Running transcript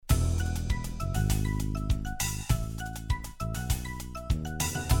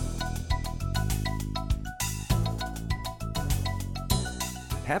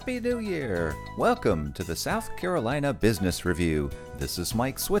Happy New Year! Welcome to the South Carolina Business Review. This is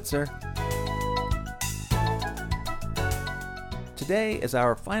Mike Switzer. Today is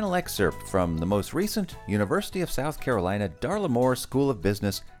our final excerpt from the most recent University of South Carolina Darla Moore School of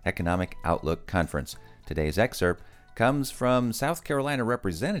Business Economic Outlook Conference. Today's excerpt comes from South Carolina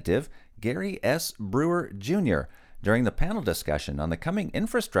Representative Gary S. Brewer Jr. during the panel discussion on the coming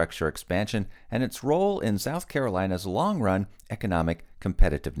infrastructure expansion and its role in South Carolina's long-run economic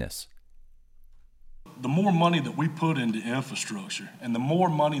competitiveness. The more money that we put into infrastructure and the more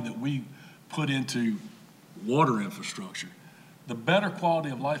money that we put into water infrastructure, the better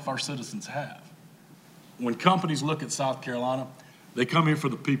quality of life our citizens have. When companies look at South Carolina, they come here for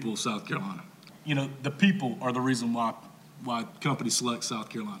the people of South Carolina. You know, the people are the reason why companies select South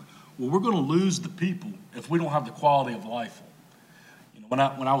Carolina. Well, we're going to lose the people if we don't have the quality of life. You know,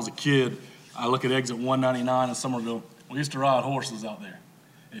 when I was a kid, I look at Exit 199 and someone go, we used to ride horses out there.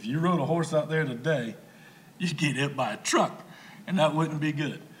 If you rode a horse out there today, you'd get hit by a truck, and that wouldn't be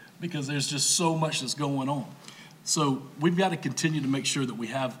good because there's just so much that's going on. So we've got to continue to make sure that we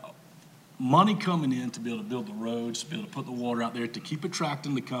have money coming in to be able to build the roads, to be able to put the water out there, to keep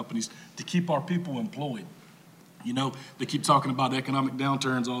attracting the companies, to keep our people employed. You know, they keep talking about economic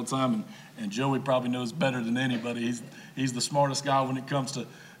downturns all the time, and Joey probably knows better than anybody. He's the smartest guy when it comes to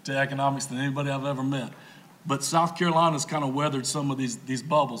economics than anybody I've ever met. But South Carolina's kind of weathered some of these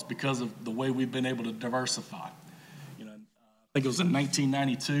bubbles because of the way we've been able to diversify. You know, I think it was in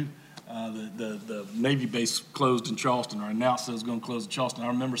 1992, the Navy base closed in Charleston, or announced it was going to close in Charleston. I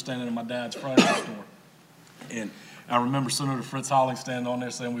remember standing in my dad's furniture store, and I remember Senator Fritz Holling standing on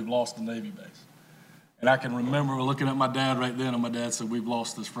there saying, "We've lost the Navy base." And I can remember looking at my dad right then, and my dad said, "We've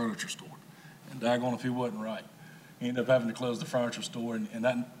lost this furniture store." And daggone if he wasn't right. He ended up having to close the furniture store, and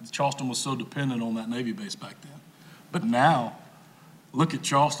that Charleston was so dependent on that Navy base back then. But now, look at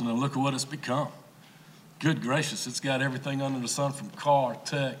Charleston and look at what it's become. Good gracious, it's got everything under the sun from car,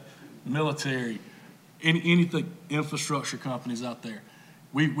 tech, military, anything, infrastructure companies out there.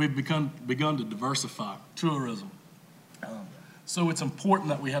 We've begun to diversify, tourism. So it's important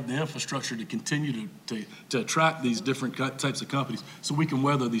that we have the infrastructure to continue to attract these different types of companies so we can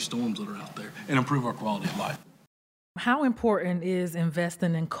weather these storms that are out there and improve our quality of life. How important is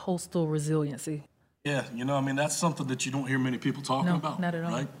investing in coastal resiliency? Yeah, that's something that you don't hear many people talking about. Not at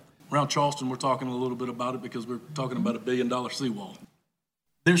all. Right? Around Charleston, we're talking a little bit about it because we're talking about $1 billion seawall.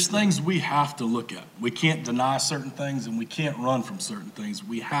 There's things we have to look at. We can't deny certain things and we can't run from certain things.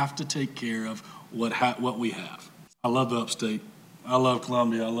 We have to take care of what we have. I love the upstate. I love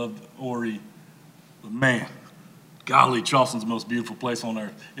Columbia. I love Horry. But man, golly, Charleston's the most beautiful place on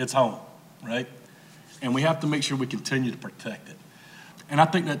earth. It's home, right? And we have to make sure we continue to protect it. And I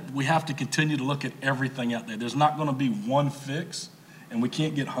think that we have to continue to look at everything out there. There's not going to be one fix, and we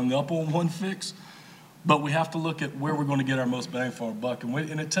can't get hung up on one fix, but we have to look at where we're going to get our most bang for our buck.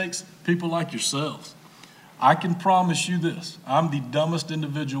 And it takes people like yourselves. I can promise you this. I'm the dumbest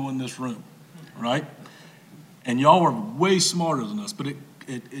individual in this room, right? And y'all are way smarter than us, but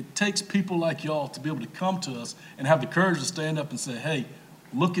it takes people like y'all to be able to come to us and have the courage to stand up and say, hey,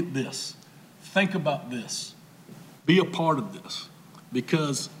 look at this. Think about this. Be a part of this.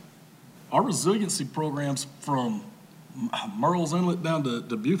 Because our resiliency programs from Murrells Inlet down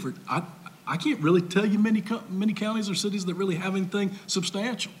to Beaufort, I can't really tell you many counties or cities that really have anything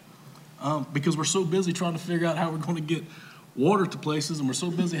substantial because we're so busy trying to figure out how we're going to get water to places, and we're so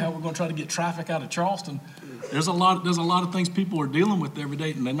busy how we're going to try to get traffic out of Charleston. There's a lot of things people are dealing with every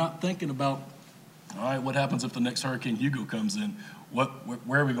day, and they're not thinking about, all right, what happens if the next Hurricane Hugo comes in?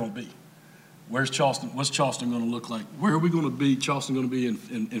 Where are we going to be? Where's Charleston? What's Charleston going to look like? Where are we going to be? Charleston going to be in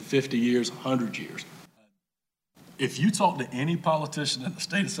 50 years, 100 years? If you talk to any politician in the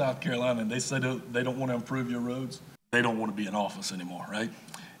state of South Carolina and they say they don't want to improve your roads, they don't want to be in office anymore, right?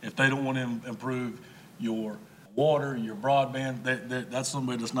 If they don't want to improve your water, your broadband, that's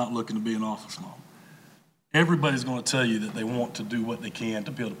somebody that's not looking to be in office long. Everybody's going to tell you that they want to do what they can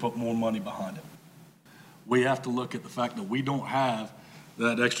to be able to put more money behind it. We have to look at the fact that we don't have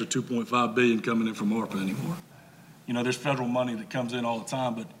that extra $2.5 billion coming in from ARPA anymore. There's federal money that comes in all the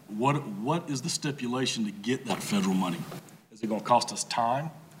time, but what is the stipulation to get that federal money? Is it going to cost us time?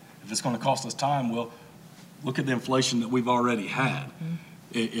 If it's going to cost us time, well, look at the inflation that we've already had.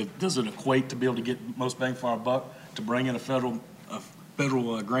 Does it equate to be able to get most bang for our buck to bring in a federal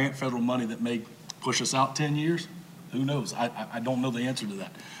grant, federal money that may push us out 10 years? Who knows? I don't know the answer to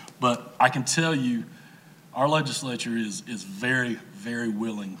that. But I can tell you our legislature is very, very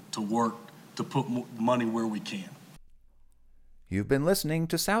willing to work to put money where we can. You've been listening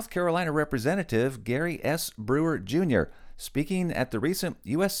to South Carolina Representative Gary S. Brewer Jr., speaking at the recent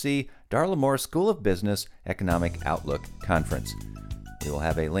USC Darla Moore School of Business Economic Outlook Conference. We will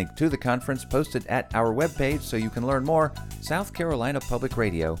have a link to the conference posted at our webpage so you can learn more,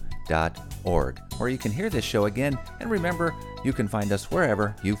 southcarolinapublicradio.org, where you can hear this show again. And remember, you can find us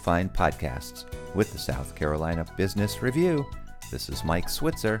wherever you find podcasts. With the South Carolina Business Review, this is Mike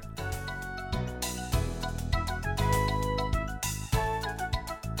Switzer.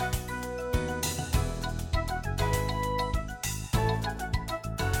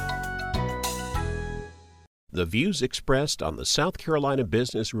 The views expressed on the South Carolina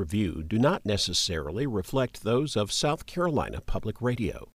Business Review do not necessarily reflect those of South Carolina Public Radio.